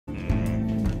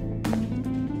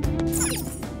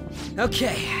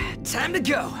Okay, time to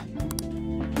go.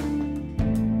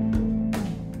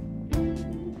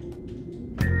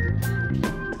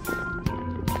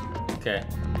 Okay.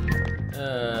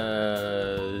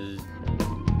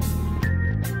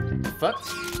 Fuck?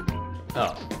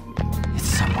 Oh. It's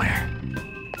somewhere.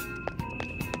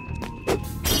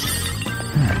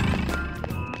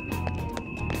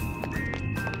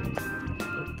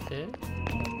 Okay.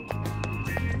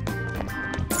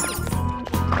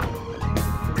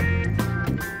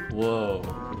 Whoa.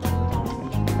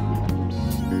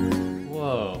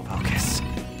 Whoa. Focus.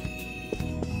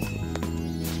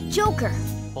 Joker.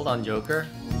 Hold on, Joker.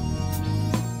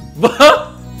 What?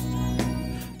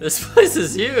 This place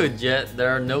is huge, yet there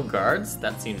are no guards?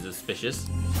 That seems suspicious.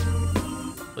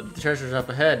 But the treasure's up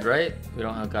ahead, right? We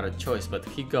don't have got a choice but to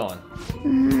keep going.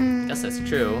 Guess that's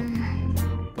true.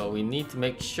 But we need to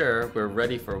make sure we're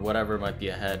ready for whatever might be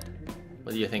ahead.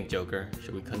 What do you think, Joker?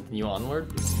 Should we continue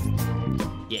onward?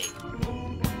 Yay.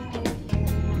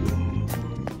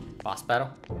 Boss battle?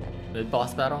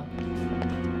 Mid-boss battle?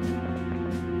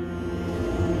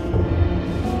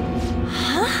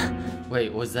 Huh?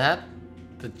 Wait, was that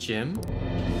the gym?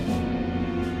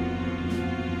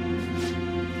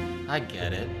 I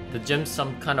get it. The gym's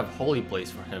some kind of holy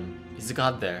place for him. He's a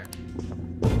god there.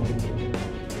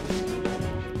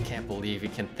 Can't believe he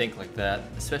can think like that,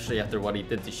 especially after what he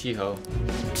did to Shiho.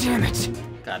 Damn it.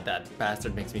 God, that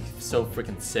bastard makes me so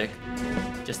freaking sick.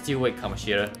 Just you wait,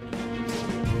 Kamoshida.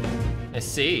 I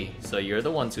see. So you're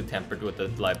the ones who tampered with the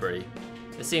library.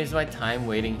 It seems my time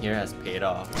waiting here has paid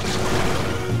off.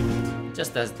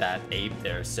 Just as that ape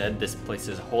there said, this place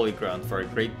is holy ground for a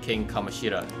great King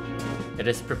Kamoshida. It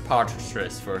is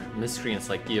preposterous for miscreants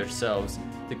like yourselves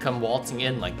to come waltzing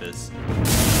in like this.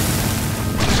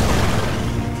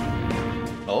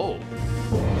 Oh.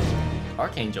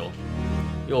 Archangel.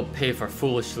 You'll pay for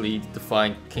foolishly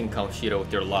defying King Kamoshida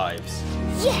with your lives.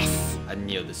 Yes! I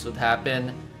knew this would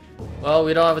happen. Well,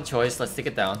 we don't have a choice. Let's take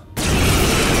it down.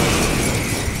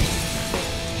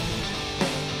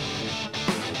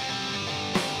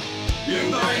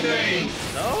 In thy name!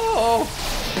 No!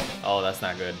 Oh, that's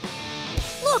not good.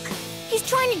 Look! He's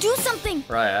trying to do something!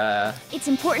 Right, It's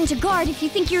important to guard if you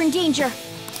think you're in danger.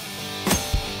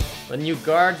 when you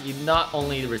guard, you not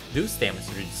only reduce damage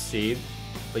received,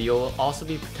 but you'll also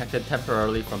be protected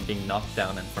temporarily from being knocked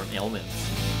down and from ailments.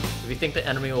 If you think the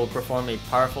enemy will perform a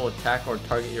powerful attack or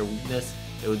target your weakness,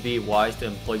 it would be wise to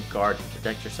employ guard to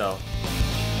protect yourself.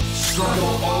 Struggle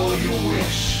all you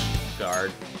wish.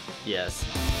 Guard, yes.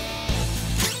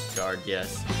 Guard,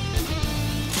 yes.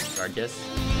 Guard, yes.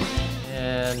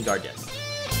 And guard, yes.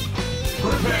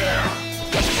 Prepare!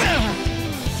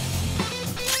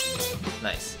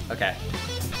 Nice. Okay.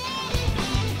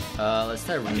 Let's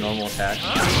try a normal attack.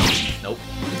 Nope.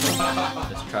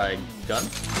 Let's try gun.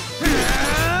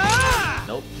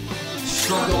 Nope.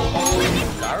 Struggle all you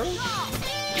Garu?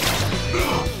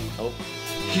 Nope.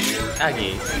 hear.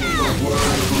 Aggie. The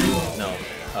word No.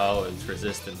 Oh, it's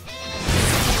resistant.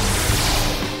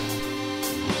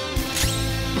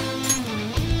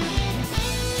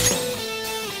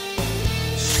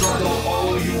 Struggle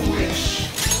all you wish.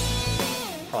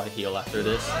 Probably heal after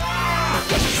this.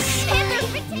 And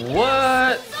there's been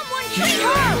What? someone Hear train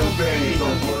and her! obey the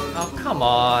word. Oh, come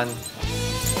on.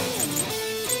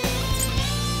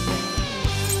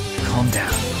 Calm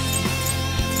down.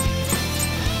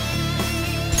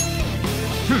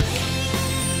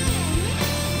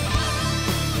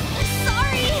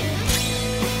 Sorry!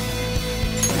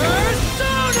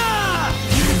 Persona!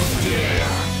 You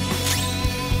dare.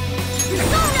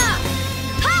 Persona!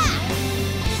 Ha!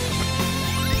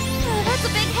 That's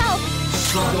a big help.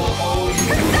 Struggle all you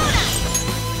Persona!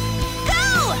 Go!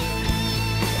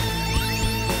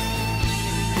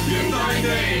 in thy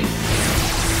name.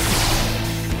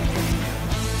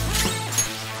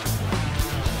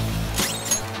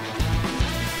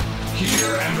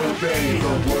 Hear and obey the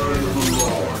word of the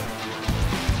Lord.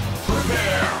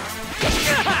 Prepare!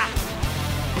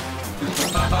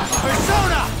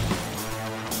 Persona!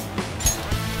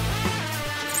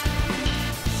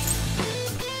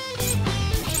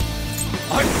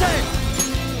 Arsene!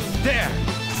 There!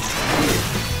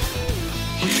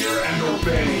 Hear and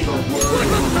obey the word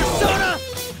of the Lord. Persona!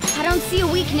 I don't see a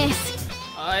weakness.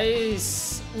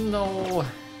 No.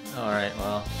 Alright,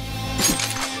 well.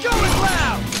 Going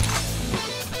loud!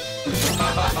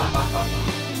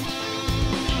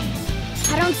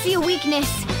 I don't see a weakness.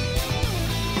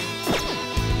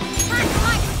 Time for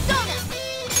my persona!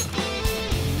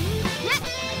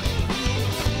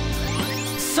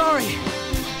 Sorry!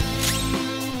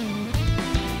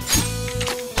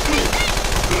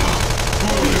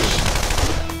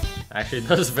 Actually,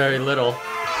 does very little.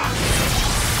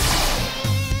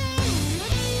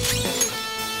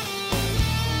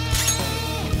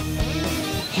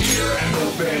 Hear and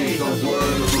obey the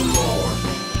word of the Lord.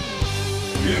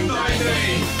 In thy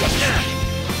name,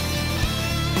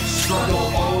 struggle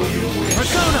all you wish.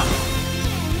 Persona!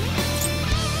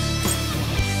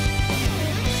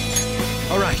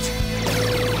 Alright.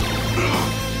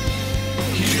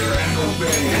 Hear and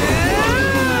obey the word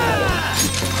of the Lord.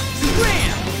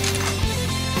 Scram!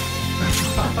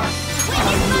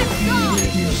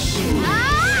 Make you soon.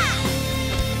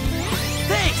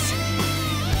 Thanks!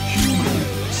 Human,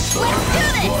 start Let's do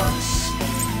at this. once.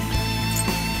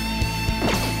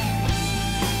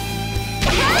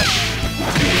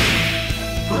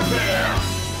 Prepare.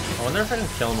 I wonder if I can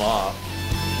kill him off.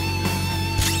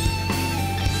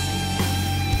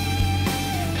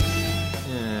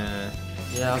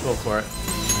 Yeah, I'll go for it.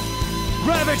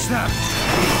 Ravage them!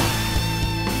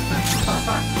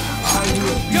 I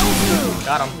will Go through!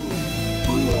 Got him.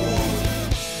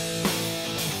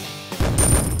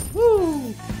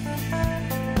 Woo!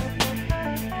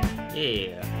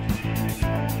 Yeah.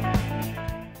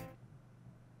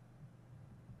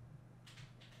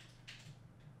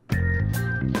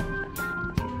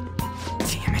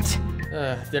 Damn it.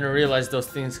 Didn't realize those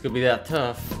things could be that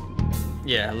tough.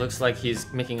 Yeah, looks like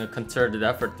he's making a concerted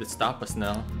effort to stop us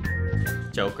now.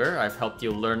 Joker, I've helped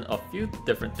you learn a few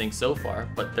different things so far,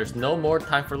 but there's no more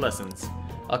time for lessons.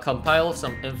 I'll compile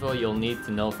some info you'll need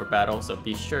to know for battle, so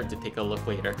be sure to take a look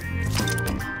later.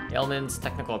 Ailments,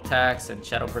 technical attacks, and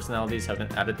shadow personalities have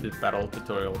been added to the battle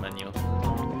tutorial menu.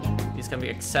 These can be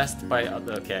accessed by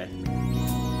other... okay.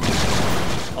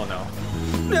 Oh no.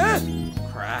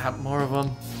 Crap, more of them.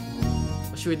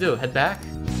 What should we do? Head back?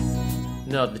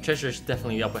 No, the treasure is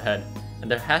definitely up ahead, and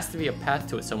there has to be a path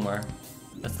to it somewhere.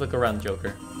 Let's look around,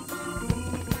 Joker.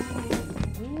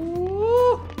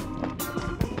 Woo!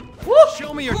 Woo!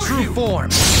 Show me your true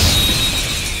form!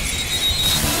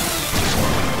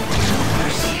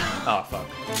 Oh, fuck.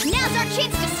 Now's our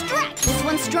chance to strike! This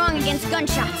one's strong against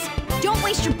gunshots. Don't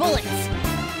waste your bullets.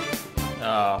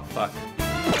 Oh, fuck.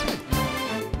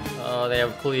 Oh, they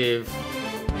have cleave.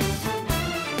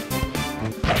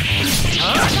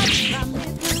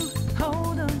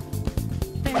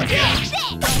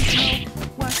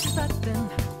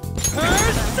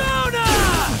 Persona!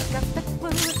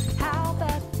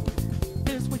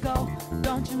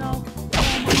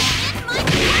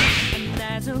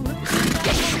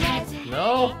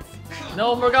 No!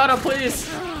 No, Morgana, please!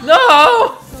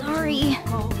 No! Sorry.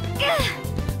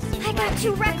 I got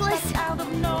too reckless. I'll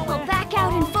back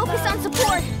out and focus on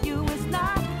support.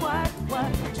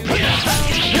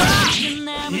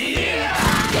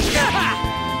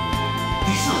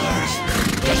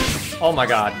 Oh my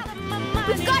god.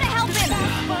 We've got to help him.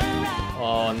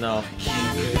 Oh no.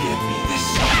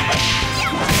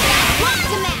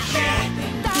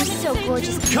 Optimus! He's so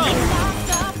gorgeous. Come!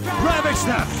 Ravage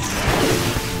them!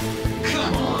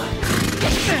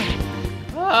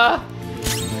 Ah!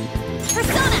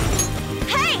 Persona!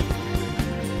 Hey!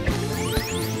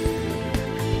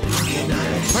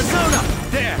 Persona!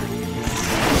 There!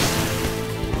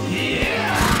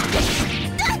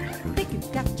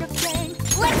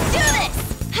 Let's do this!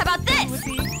 How about this?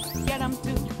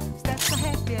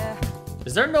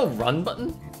 Is there no run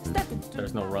button?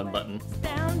 There's no run button.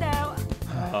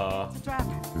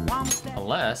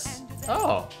 Unless...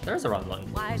 oh, there's a run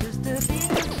button.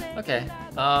 Okay,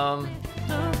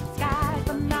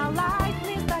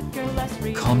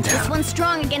 Calm This down. one's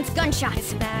strong against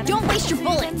gunshots. Don't waste your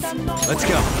bullets. Let's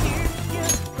go.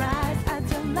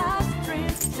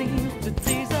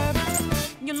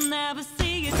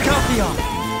 Copy on.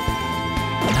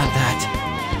 Not that.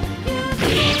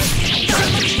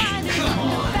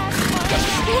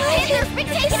 Laser's been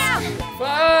taken out!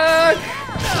 fuck!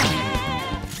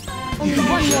 Only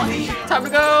one more. Time to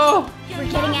go! We're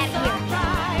getting out of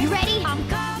here. You ready?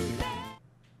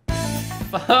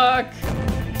 Fuck!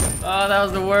 Oh, that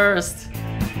was the worst.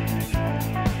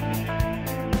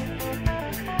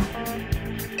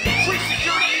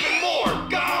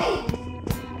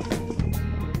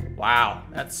 Wow,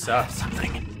 that sucks.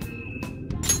 Something.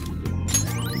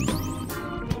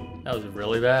 That was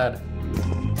really bad.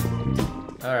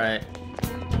 Alright.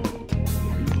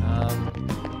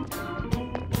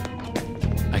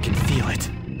 I can feel it.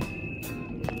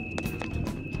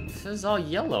 This is all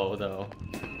yellow, though.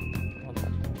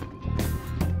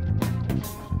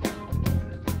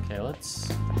 Okay, let's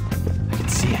I can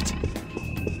see it.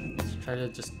 try to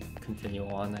just continue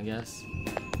on, I guess.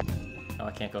 Oh,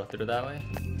 I can't go through that way?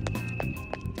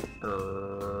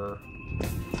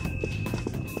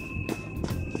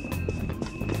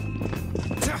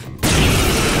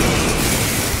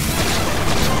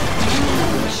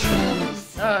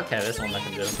 Okay, this one I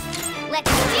can do.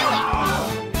 Let's do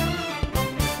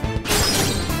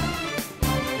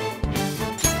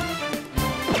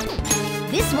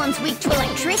it! This one's weak to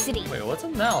electricity. Wait, what's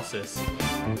analysis?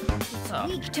 Oh,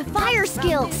 Weak to fire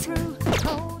skills.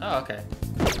 oh okay.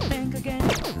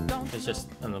 It's just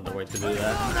another way to do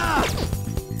that.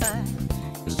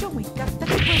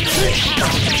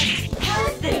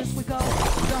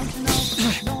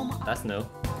 That's new.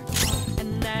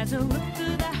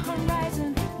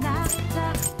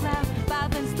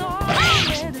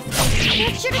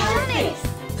 What should have done it?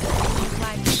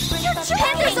 Get your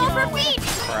hands off her feet!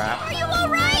 Crap. Are you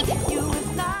alright?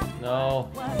 No.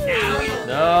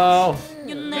 No.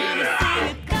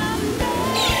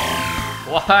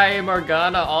 Why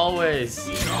Morgana always?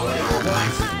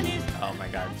 Oh my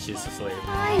god, she's asleep.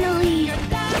 Finally.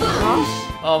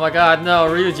 Oh my god, no,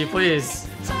 Ryuji, please.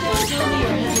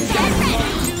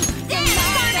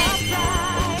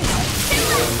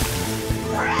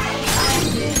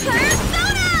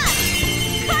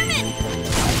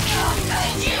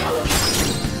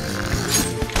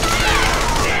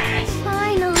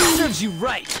 Finally. Serves you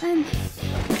right. I'm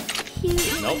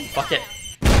cute. Nope, fuck it.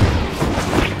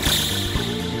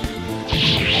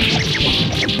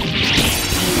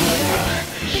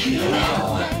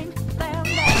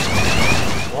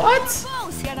 What?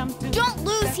 Don't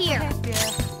lose here.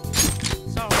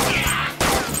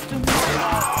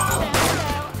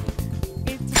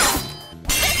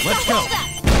 Let's go.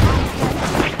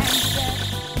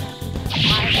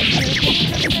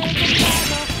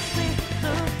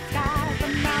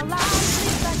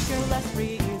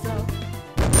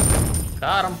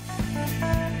 Got him.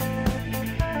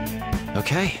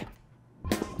 Okay.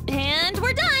 And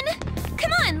we're done.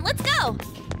 Come on, let's go.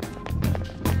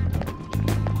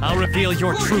 I'll reveal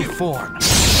your true form.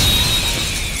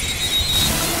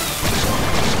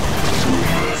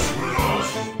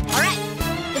 All right.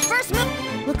 The first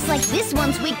move looks like this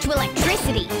one's weak to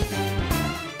electricity.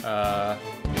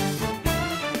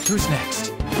 Who's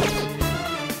next?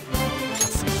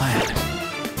 What's the plan?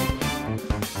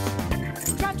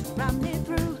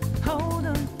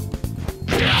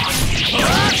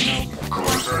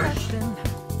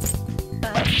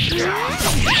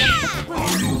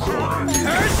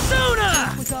 Persona!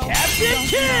 Captain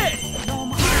Kid!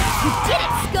 You did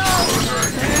it, Skull!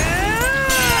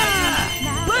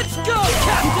 Let's go, Did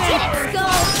Captain! it,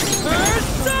 Skull!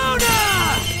 Persona!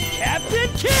 Captain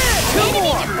Kid! Come Enemy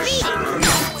on! defeated!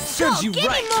 Serves Skull, you give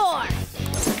right. me more!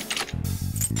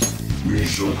 We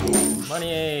suppose.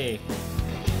 Money.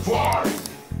 Fight!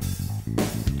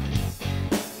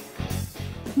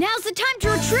 Now's the time to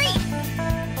retreat!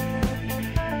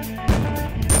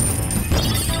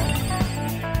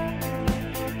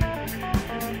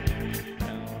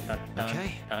 Okay.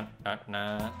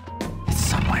 Nah. It's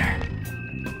somewhere.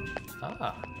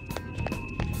 Ah.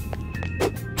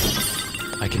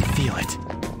 I can feel it.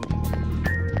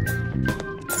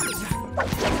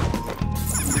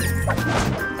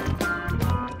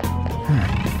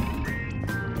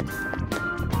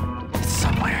 It's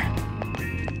somewhere.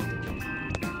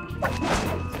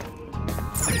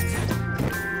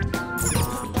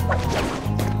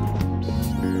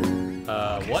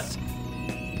 What?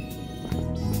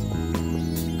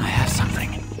 I have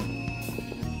something.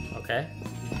 Okay.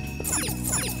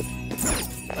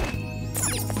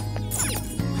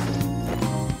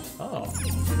 Oh.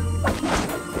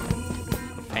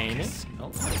 A painting?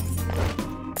 Oh.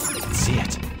 I can see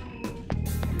it.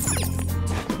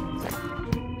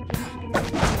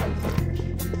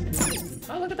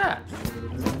 Oh, look at that.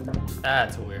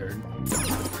 That's weird.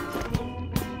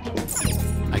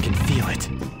 I can feel it.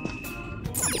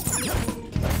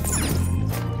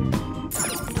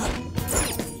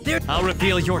 There. I'll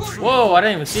reveal your true. Whoa, I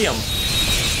didn't even see him.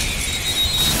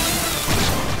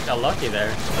 Got lucky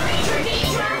there.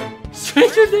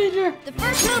 Stranger danger! The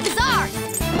first move is ours!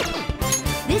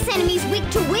 This enemy's weak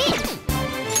to wind!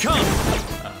 Come.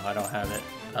 Oh, I don't have it.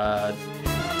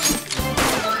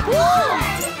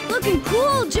 Whoa! Looking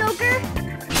cool, Joker!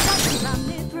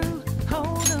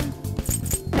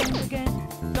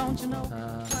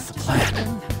 What's the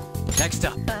plan? Next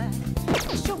up.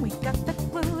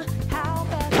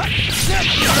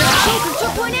 Joker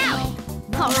took one out!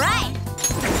 Alright!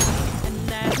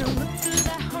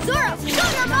 Zoro, show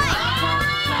your might!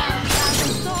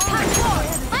 Part 4,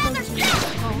 my other step!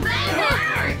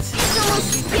 It's almost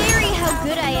scary how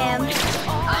good I am.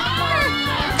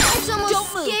 It's almost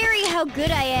scary how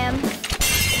good I am.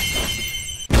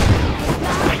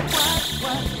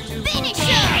 Finish him!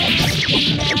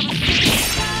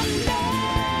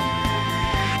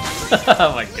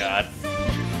 Oh my god.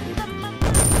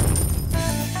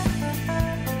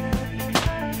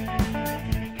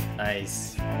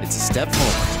 step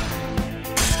forward.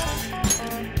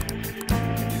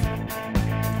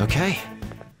 Okay.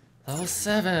 Level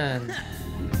 7.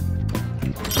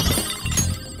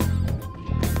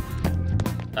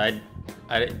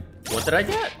 What did I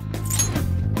get?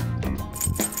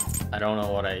 I don't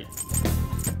know what I...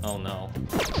 Oh no.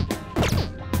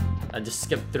 I just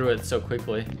skipped through it so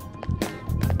quickly.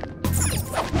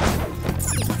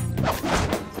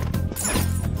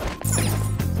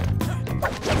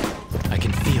 I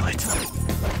can feel it.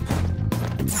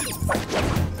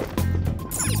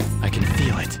 I can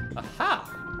feel it. Aha!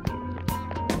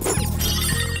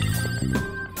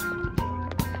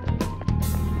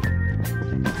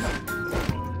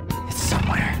 It's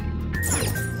somewhere.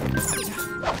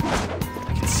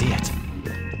 I can see it.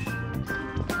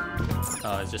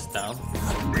 Oh, it's just down?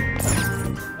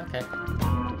 Okay.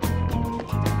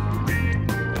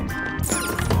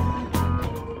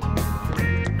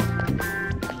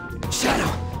 Shadow!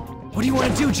 What do you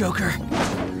want to do, Joker?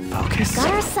 Focus.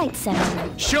 Got our sights set on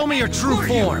them. Show me your true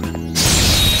form.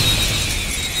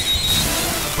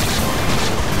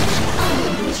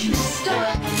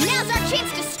 Now's our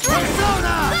chance to strike!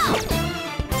 Persona! Go!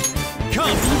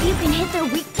 Come! Maybe you can hit their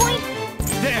weak point?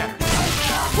 There!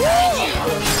 Woo!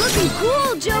 Looking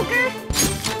cool, Joker!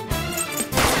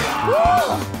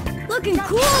 Woo! Looking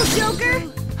cool, Joker!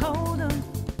 Hold on,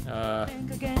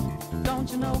 think again. Don't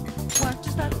you know what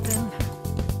just happened?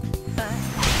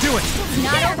 Do it!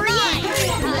 Not over yet!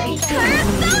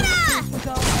 Persona!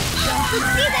 Let's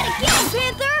see that again,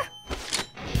 Panther!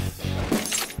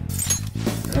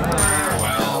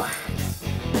 Well.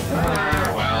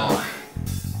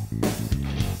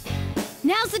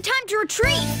 Now's the time to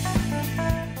retreat!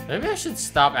 Maybe I should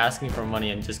stop asking for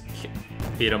money and just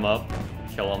beat him up,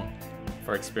 kill him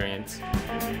for experience.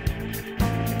 I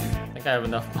think I have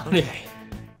enough money.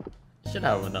 Should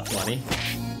have enough money.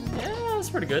 Yeah, that's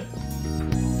pretty good.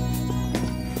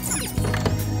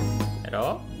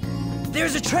 Hello?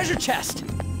 There's a treasure chest!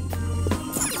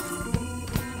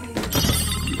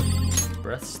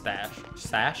 Breath stash.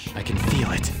 Sash? I can feel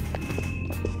it.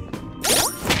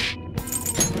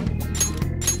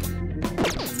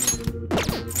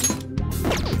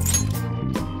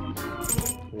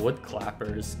 Wood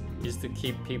clappers. Used to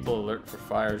keep people alert for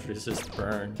fires, resist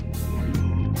burn.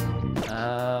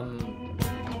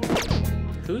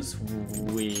 Who's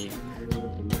weak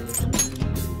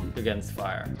against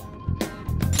fire?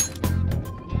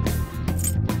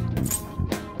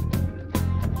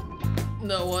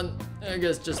 No one. I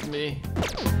guess just me.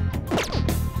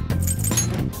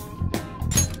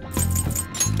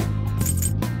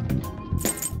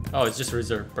 Oh, it's just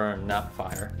reserve burn, not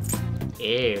fire.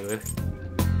 Ew.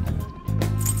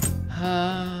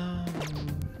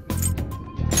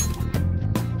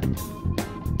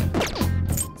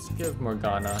 Let's give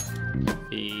Morgana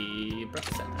the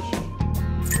breath sash.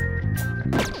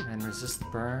 And resist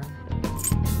burn.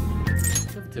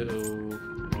 Give to...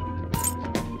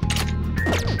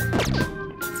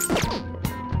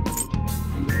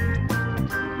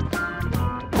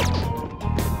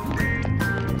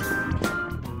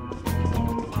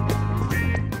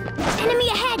 Enemy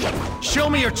ahead! Show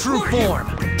me your true form!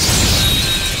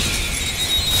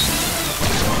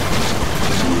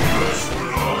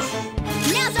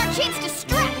 Now's our chance to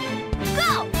strike!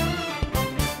 Go!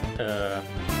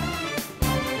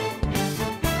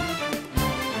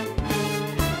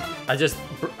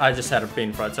 I just had a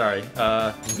brain fart, sorry.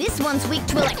 This one's weak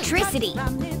to electricity.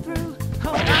 Run me through.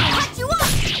 Hold on, Cut you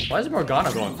off! Why is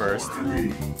Morgana going first?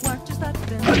 what just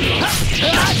happened?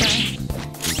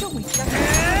 Show me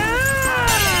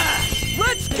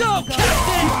Let's go,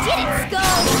 Captain! Did it,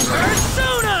 Skull!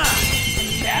 Persona!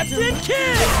 Captain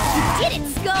Kid! Did it,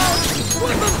 Skull!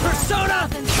 Flip him, Persona!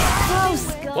 Oh,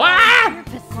 Skull. Wah! You're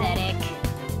pathetic.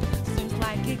 Seems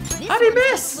like it's This How'd he one's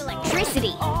weak miss? to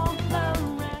electricity. all around.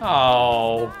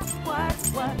 Oh,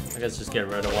 What? I guess just get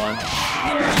rid of one. Knocked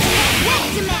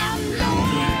him out!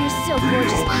 You're so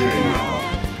gorgeous,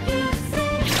 Panther.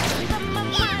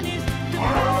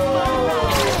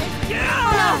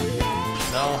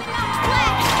 No.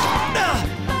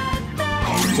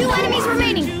 Two enemies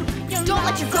remaining. Don't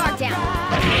let your guard down.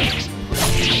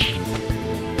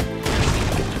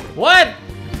 What?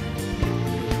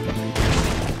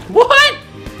 What?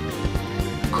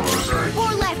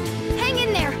 Four left. Hang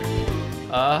in there.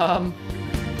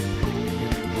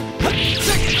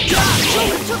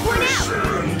 Took one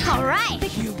out. All right.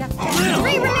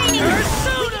 Three remaining.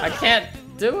 I can't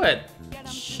do it.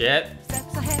 Shit.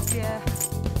 Steps ahead, yeah.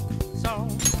 So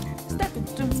step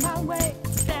into my way.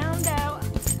 Down, down.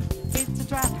 It's a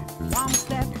drop. One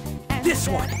step. And This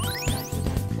one.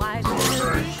 Why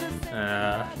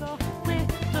Uh,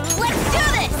 Let's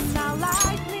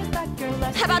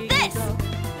this!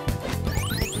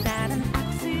 It's not an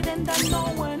accident that no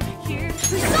one here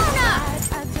Persona!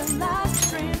 at the last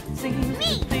train scene.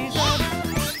 Me!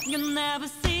 You'll never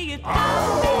see it.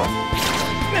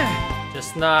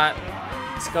 Just not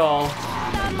Skull.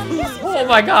 Oh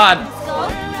my god!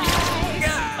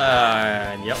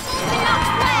 Yep.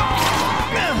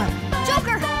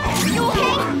 Joker! You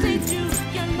okay?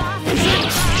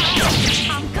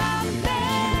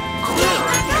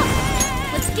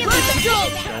 Let's give it some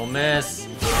joke! Don't miss. You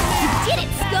did it,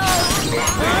 Skull!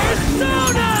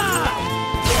 Persona!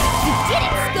 You did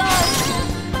it, Skull!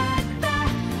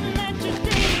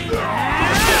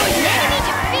 Enemy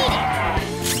defeated!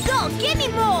 Skull, give me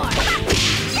more!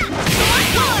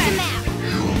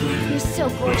 You're so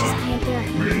gorgeous, Panther.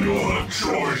 We don't have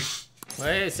choice.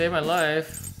 Wait, save my life.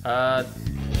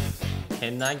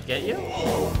 Can I get you? I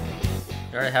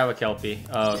already have a Kelpie.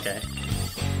 Oh, okay.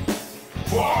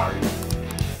 Fight.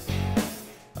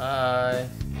 Bye.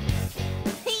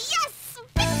 Yes!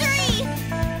 Victory!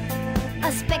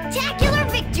 A spectacular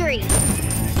victory!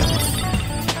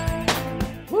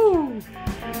 Woo!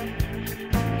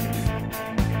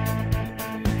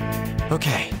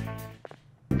 Okay.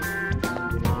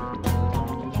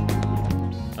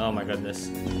 Oh my goodness.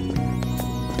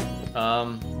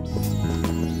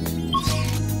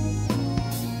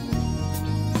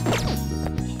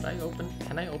 Should I open?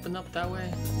 Can I open up that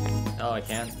way? Oh, I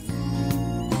can.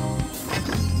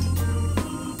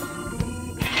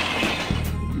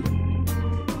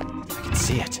 I can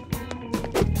see it.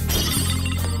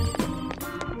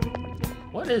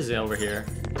 What is it over here?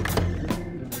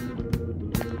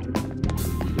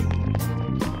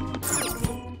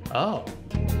 Oh.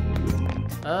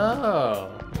 Oh.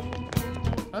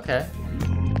 Okay.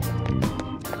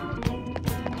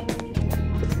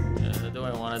 Do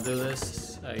I want to do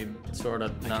this? I sort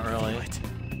of, not really.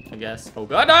 I guess. Oh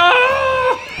god! No!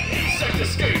 Insect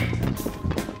escape.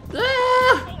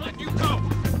 Ah! Don't let you go.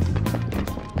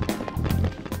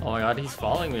 Oh my god, he's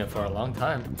following me for a long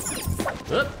time.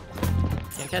 Whoop.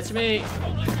 Can't catch me.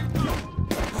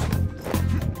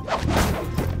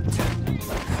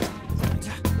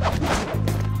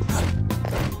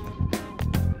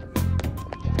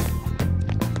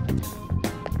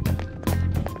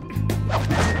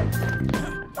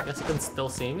 Guess you can still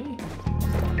see me?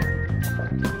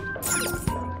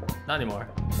 Not anymore.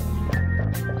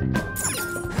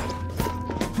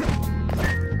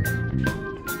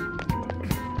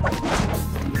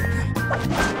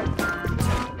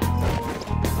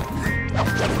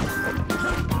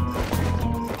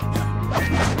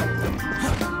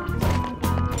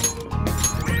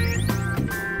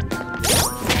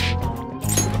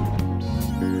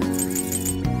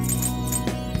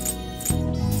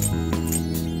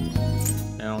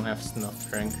 I don't have snuff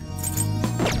drink.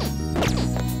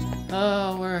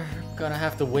 Oh, we're gonna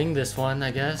have to wing this one,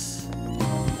 I guess.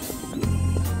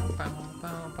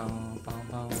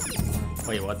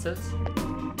 Wait, what's this?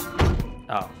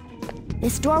 Oh.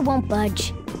 This door won't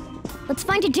budge. Let's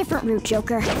find a different route,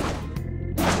 Joker.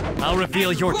 I'll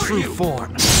reveal your true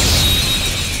form.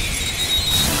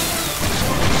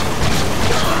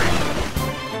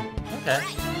 Okay.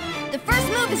 The first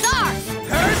move is ours!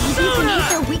 Easy to hit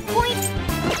their weak point?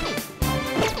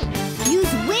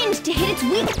 Use wind to hit its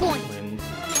weak point! Wind.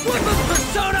 Flip of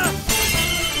Persona!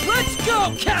 Let's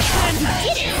go, Captain!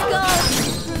 Get it, Skull!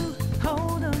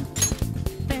 Hold on,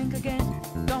 think again.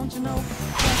 Don't you know?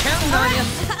 Counting on you.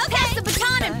 Pass the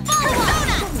baton and follow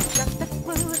Persona! Just a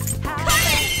clue how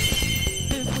Coming!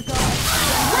 this we go.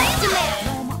 Blast him out!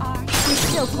 No more art. You're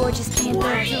so gorgeous, Panther.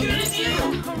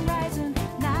 Horizon,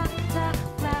 not a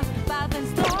cloud, but then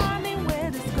stormy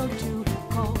weather's go too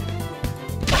cold.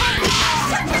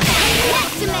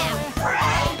 Blast him out!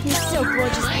 You're so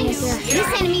gorgeous, Panther. This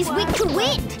enemy's weak to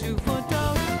wind! 2 foot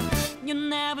tall, you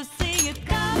never see it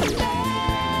coming.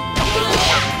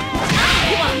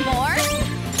 You want more?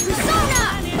 Persona!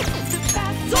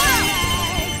 Zoro!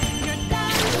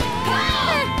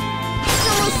 It's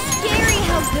almost scary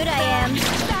how good I am.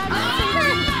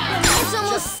 It's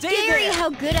almost scary how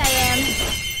good I am.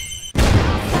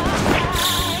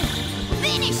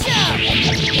 Finish him!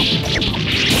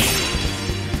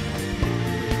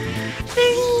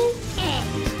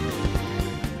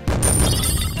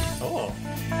 Oh.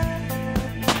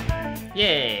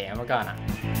 Yay, I'm a Morgana.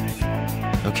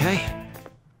 Okay,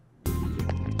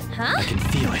 Huh? I can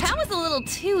feel it. That was a little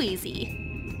too easy.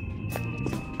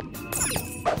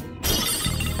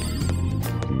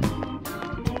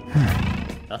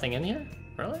 Nothing in here?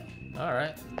 Really?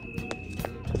 Alright.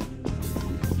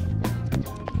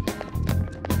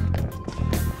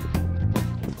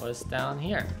 What's down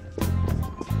here?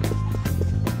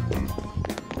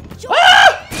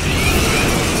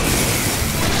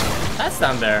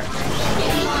 down there?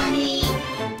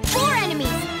 4 enemies.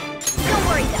 Don't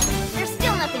worry though, there's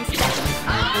still nothing special.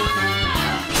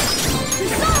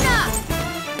 Persona!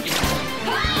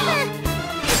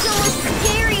 It's almost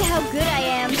scary how good I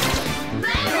am.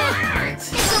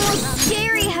 It's almost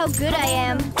scary how good I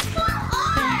am.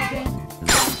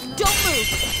 Don't move.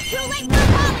 Too late for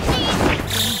apologies.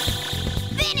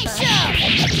 Finish him.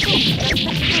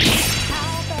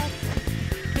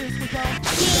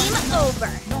 Game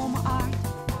over.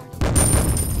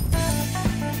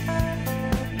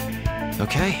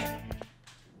 Okay.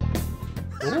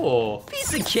 Ooh.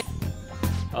 Piece of cake.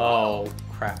 Oh,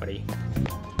 crappity.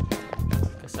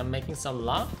 Guess I'm making some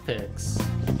lockpicks.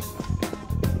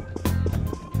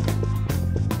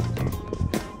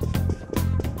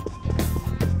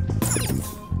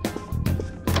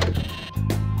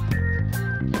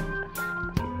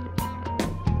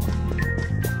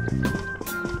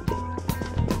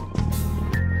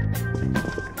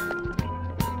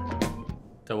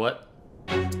 The what?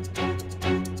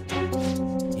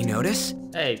 You notice?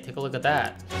 Hey, take a look at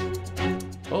that.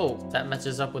 Oh, that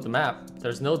matches up with the map.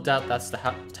 There's no doubt that's the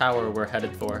tower we're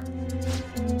headed for.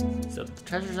 So the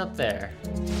treasure's up there.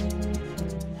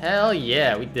 Hell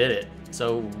yeah, we did it.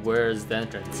 So where's the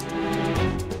entrance?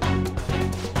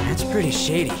 That's pretty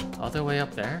shady. All the way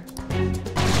up there?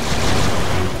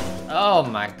 Oh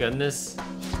my goodness.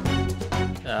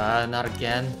 Not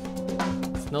again.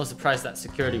 It's no surprise that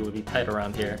security would be tight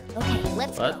around here. Okay,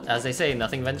 let's But go. as they say,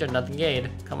 nothing ventured, nothing gained.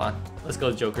 Come on, let's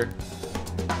go, Joker.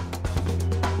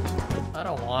 I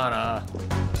don't wanna.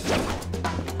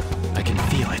 I can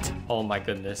feel it. Oh my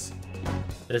goodness.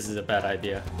 This is a bad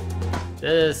idea.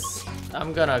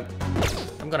 I'm gonna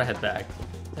head back.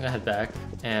 I'm gonna head back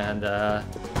and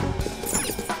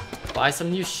buy some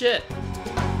new shit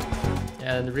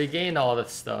and regain all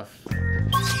this stuff.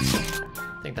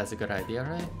 I think that's a good idea,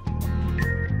 right?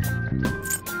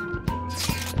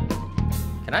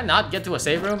 Can I not get to a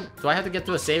save room? Do I have to get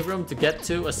to a save room to get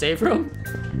to a save room?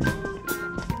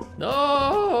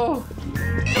 No!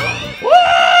 Woo!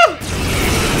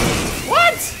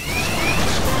 What?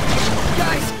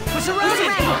 Guys, we're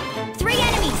surrounded! Surrounded. 3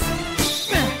 enemies.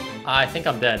 I think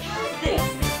I'm dead.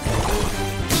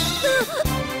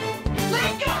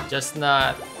 Just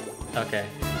not... Okay.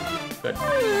 Good.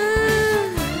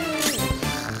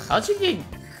 How'd you get...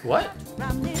 What?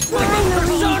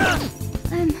 Persona!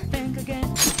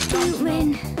 Don't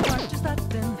win.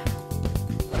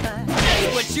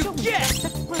 That's what you get!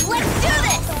 Let's do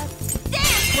this!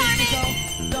 Dance, Carmen!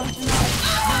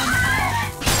 Persona!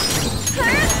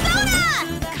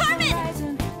 Carmen!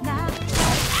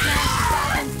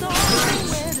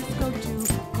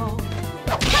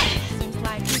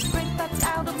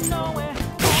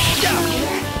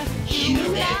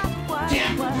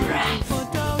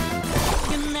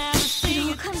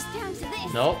 It comes down to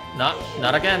this. Nope, not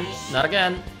again, not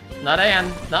again, not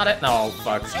again, not it. No,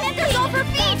 fuck. Heads are over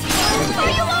feet! Are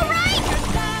you alright?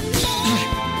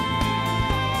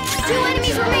 2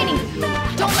 enemies remaining!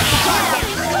 Don't let them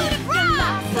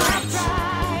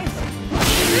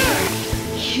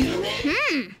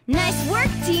nice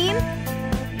work, team!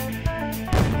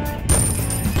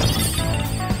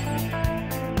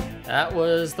 That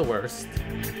was the worst.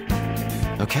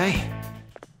 Okay.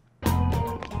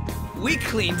 We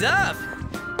cleaned up!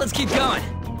 Let's keep going.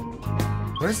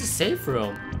 Where's the safe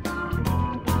room?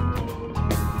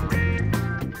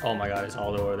 Oh my god, it's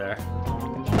all over there.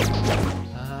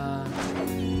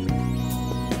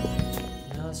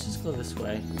 Yeah, let's just go this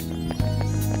way.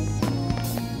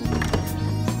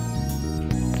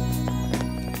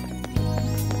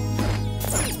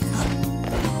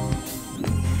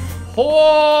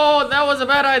 Oh, that was a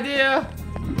bad idea.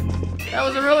 That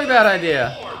was a really bad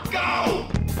idea.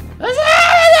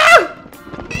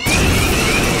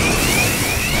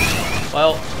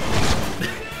 Well,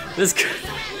 this could,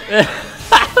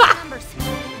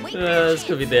 this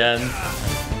could be the end.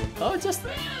 Oh, just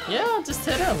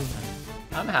hit him.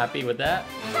 I'm happy with that.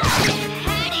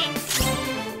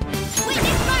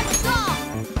 Witness my resolve!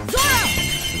 Zoro!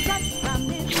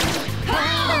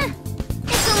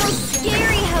 It's almost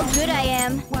scary how good I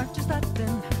am.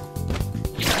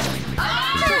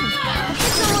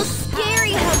 It's almost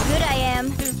scary how good I am.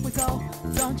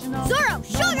 Zoro,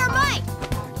 show your might!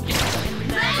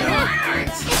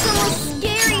 It's almost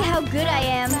scary how good I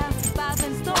am.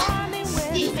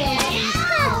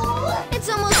 It's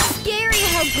almost scary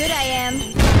how good I am.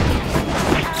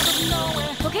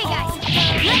 Okay, guys,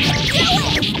 let's do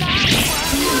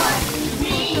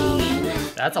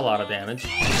it! That's a lot of damage. 3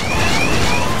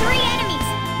 enemies.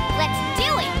 Let's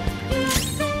do it.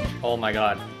 Oh my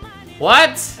god.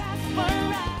 What?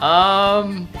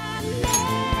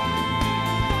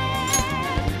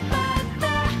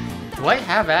 Do I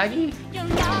have Aggie?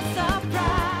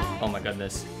 Oh my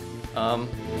goodness. I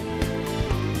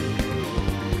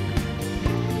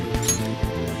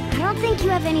don't think you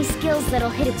have any skills that'll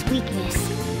hit its weakness.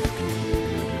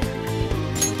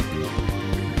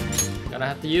 Gonna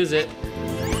have to use it.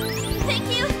 Thank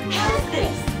you! How's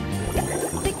this?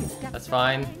 That's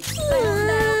fine.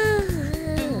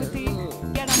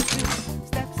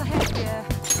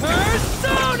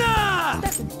 Persona!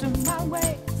 Step into my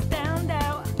way, stand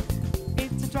out.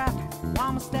 It's a trap,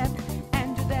 one more step,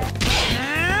 and you're there.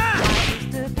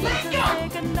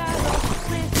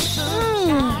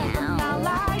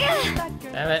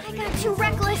 Damn it. I got too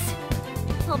reckless.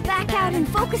 I'll back out and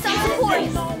focus on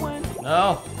support.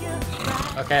 No.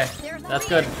 Okay, that's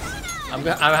good. I'm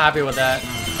happy with that.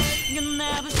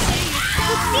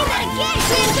 Let's see that again,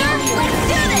 Panther! Let's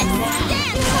do this!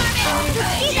 Stand, Carmen!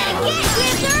 Let's see that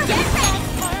again, Panther! Get ready!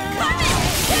 Carmen!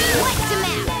 What's the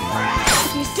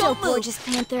map? You're so gorgeous,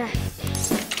 Panther.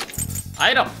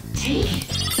 Item!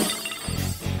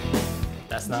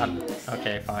 That's not...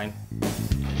 Okay, fine.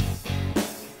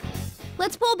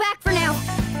 Let's pull back for now.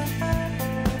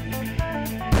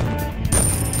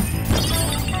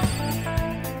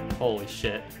 Holy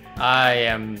shit.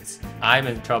 I'm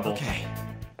in trouble. Okay.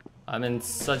 I'm in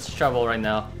such trouble right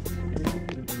now.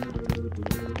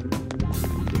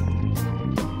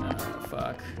 Oh,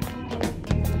 fuck.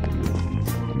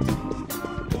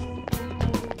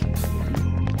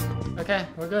 Okay,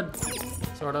 we're good.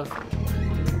 Sort of.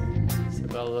 So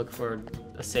gotta look for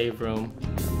a save room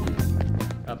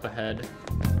up ahead.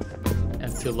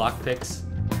 And 2 lockpicks.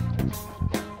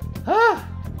 Ah!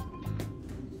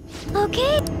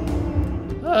 Okay.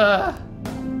 Ah!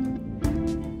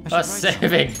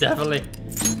 Saving, definitely.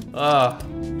 Oh.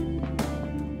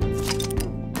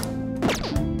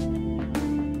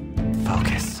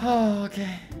 Focus. Oh,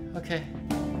 okay. Okay.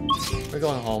 We're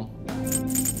going home.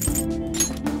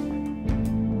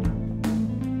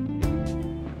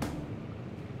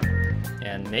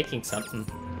 And making something.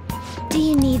 Do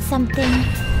you need something?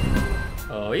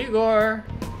 Oh, Igor.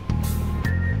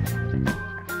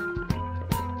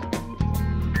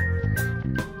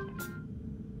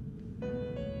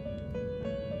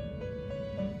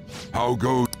 How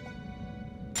goes?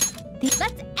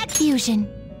 Let's X-Fusion.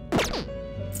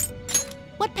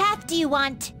 What path do you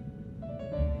want?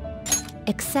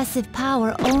 Excessive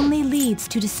power only leads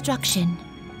to destruction.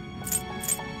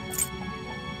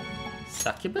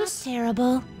 Succubus?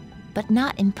 Terrible, but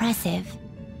not impressive.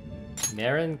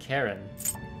 Marin Karen.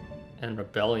 And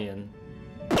Rebellion.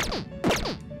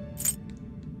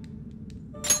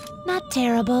 Not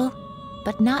terrible,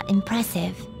 but not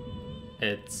impressive.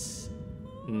 It's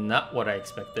not what I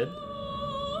expected.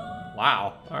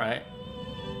 Wow, alright.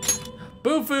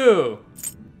 Bufu!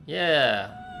 Yeah.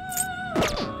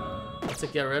 What's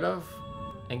it get rid of?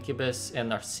 Incubus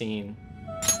and Arsene.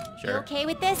 You Sure. okay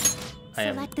with this? I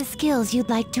am. Select the skills you'd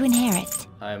like to inherit.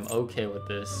 I am okay with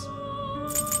this.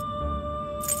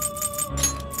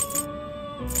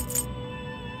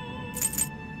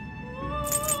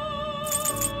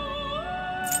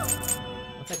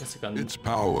 I'll take a second. Its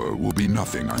power will be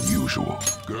nothing unusual.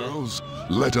 Girls,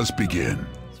 let us begin.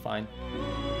 It's fine.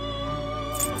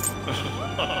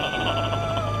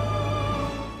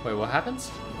 Wait, what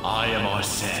happens? I am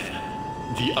Arsene,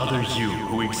 the other you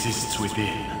who exists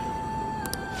within.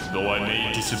 Though I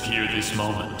may disappear this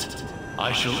moment,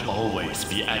 I shall always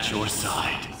be at your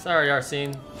side. Sorry,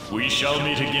 Arsene. We shall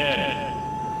meet again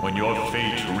when your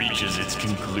fate reaches its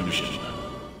conclusion.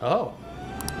 Oh.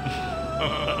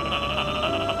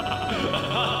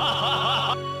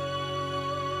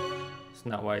 It's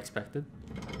not what I expected.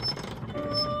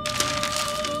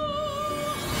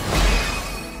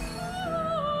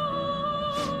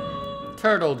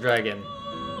 Turtle Dragon.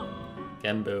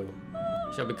 Genbu.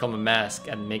 Shall become a mask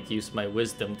and make use of my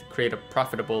wisdom to create a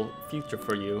profitable future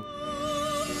for you.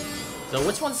 So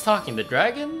which one's talking? The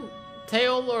dragon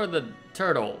tail or the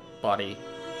turtle body?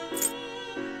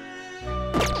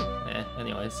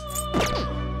 Anyways.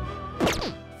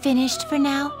 Finished for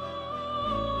now?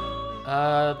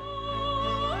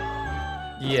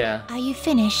 Yeah. Are you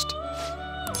finished?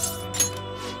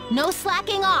 No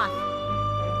slacking off!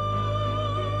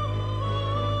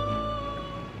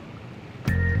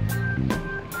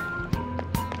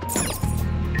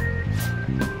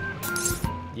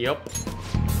 Yep.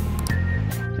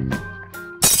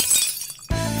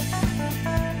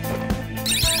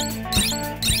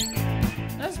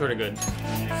 That's pretty good.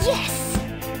 Yes!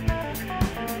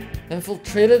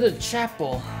 Infiltrated a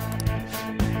chapel.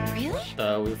 Really?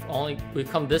 We've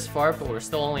come this far, but we're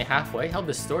still only halfway. How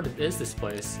distorted is this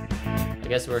place? I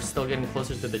guess we're still getting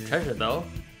closer to the treasure though.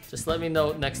 Just let me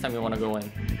know next time you want to go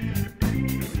in.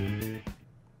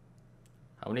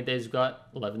 How many days we got?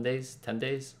 11 days? 10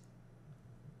 days?